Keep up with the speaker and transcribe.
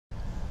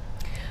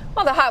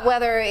Well, the hot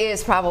weather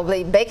is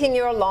probably baking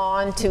your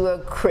lawn to a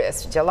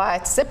crisp.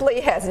 July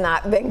simply has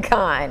not been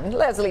kind.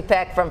 Leslie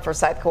Peck from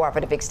Forsyth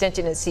Cooperative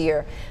Extension is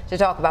here to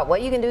talk about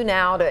what you can do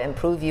now to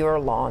improve your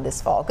lawn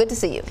this fall. Good to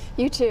see you.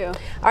 You too. All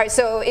right,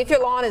 so if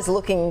your lawn is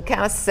looking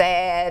kind of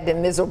sad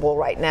and miserable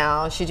right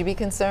now, should you be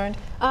concerned?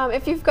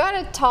 If you've got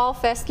a tall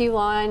fescue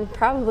lawn,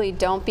 probably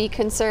don't be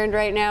concerned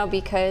right now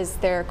because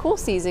they're cool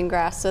season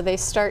grass, so they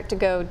start to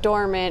go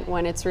dormant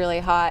when it's really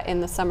hot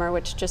in the summer,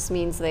 which just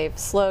means they've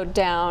slowed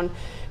down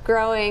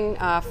growing.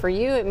 For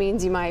you, it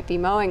means you might be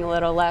mowing a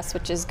little less,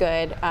 which is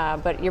good,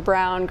 but your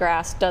brown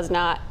grass does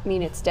not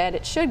mean it's dead.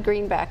 It should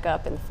green back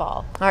up in the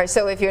fall. All right,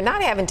 so if you're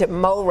not having to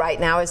mow right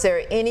now, is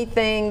there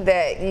anything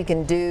that you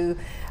can do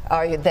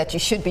or that you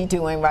should be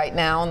doing right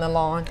now on the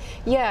lawn?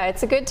 Yeah,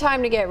 it's a good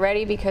time to get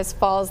ready because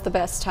fall is the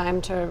best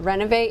time to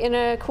renovate in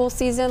a cool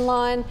season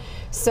lawn.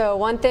 So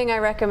one thing I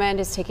recommend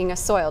is taking a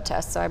soil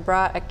test. So I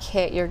brought a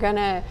kit. You're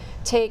gonna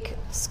take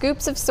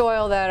scoops of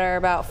soil that are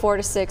about 4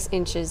 to 6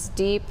 inches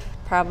deep,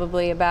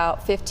 probably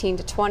about 15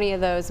 to 20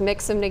 of those,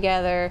 mix them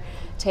together,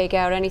 take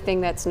out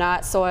anything that's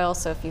not soil.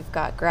 So if you've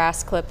got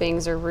grass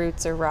clippings or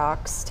roots or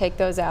rocks, take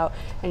those out,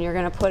 and you're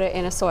gonna put it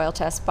in a soil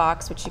test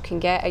box, which you can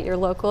get at your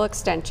local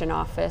extension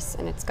office.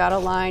 And it's got a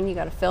line, you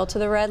gotta fill to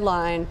the red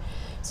line.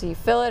 So you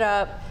fill it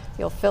up,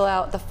 you'll fill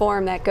out the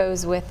form that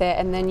goes with it,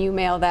 and then you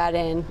mail that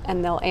in,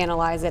 and they'll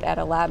analyze it at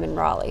a lab in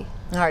Raleigh.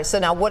 All right, so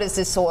now what is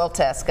this soil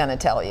test gonna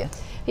tell you?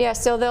 Yeah,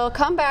 so they'll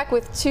come back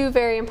with 2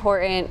 very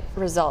important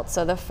results.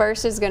 So the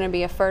first is going to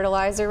be a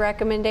fertilizer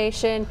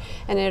recommendation,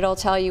 and it'll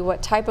tell you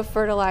what type of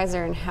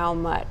fertilizer and how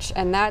much.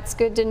 And that's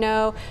good to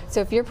know.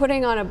 So if you're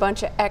putting on a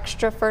bunch of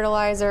extra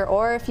fertilizer,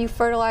 or if you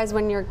fertilize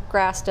when your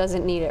grass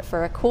doesn't need it,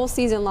 for a cool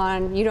season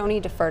lawn, you don't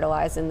need to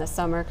fertilize in the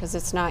summer because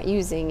it's not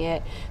using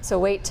it. So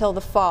wait till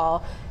the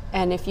fall.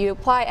 And if you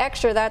apply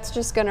extra, that's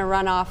just going to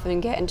run off and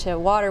get into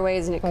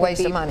waterways, and it could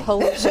be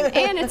pollution,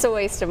 and it's a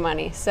waste of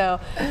money. So,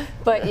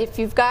 but if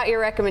you've got your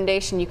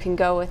recommendation, you can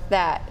go with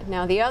that.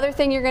 Now, the other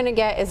thing you're going to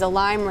get is a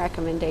lime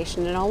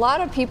recommendation, and a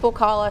lot of people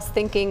call us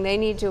thinking they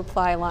need to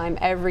apply lime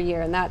every year,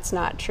 and that's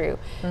not true.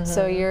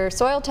 So your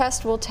soil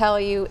test will tell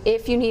you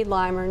if you need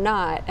lime or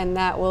not, and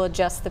that will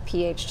adjust the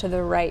pH to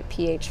the right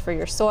pH for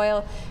your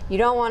soil. You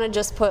don't want to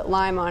just put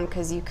lime on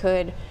because you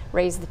could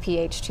raise the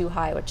pH too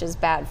high, which is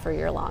bad for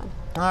your lawn.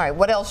 All right,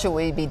 what else should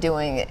we be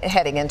doing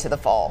heading into the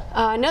fall?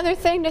 Another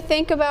thing to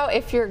think about,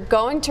 if you're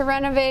going to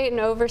renovate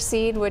and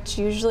overseed, which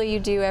usually you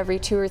do every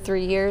 2 or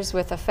 3 years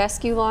with a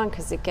fescue lawn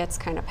because it gets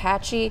kind of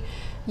patchy,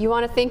 you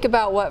want to think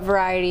about what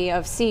variety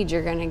of seed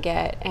you're going to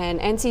get. And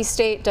NC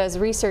State does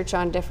research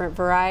on different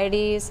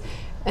varieties,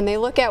 and they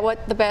look at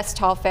what the best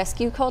tall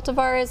fescue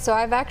cultivar is. So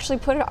I've actually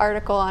put an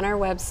article on our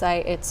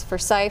website. It's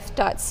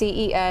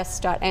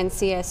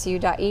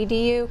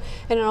forsyth.ces.ncsu.edu,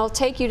 and it'll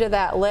take you to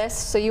that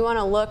list. So you want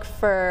to look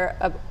for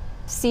a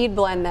seed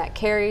blend that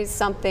carries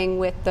something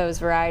with those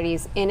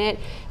varieties in it,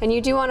 and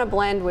you do want to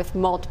blend with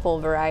multiple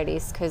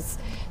varieties because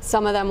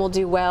some of them will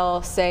do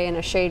well, say, in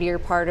a shadier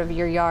part of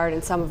your yard,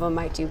 and some of them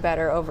might do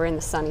better over in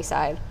the sunny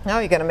side. Now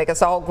you're going to make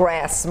us all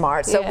grass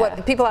smart. So what,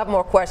 if people have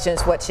more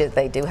questions, what should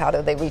they do? How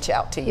do they reach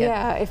out to you?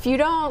 Yeah, if you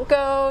don't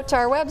go to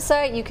our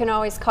website, you can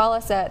always call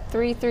us at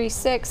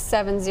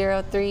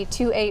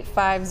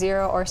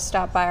 336-703-2850 or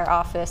stop by our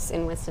office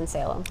in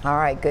Winston-Salem. All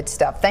right, good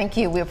stuff. Thank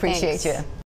you. We appreciate you.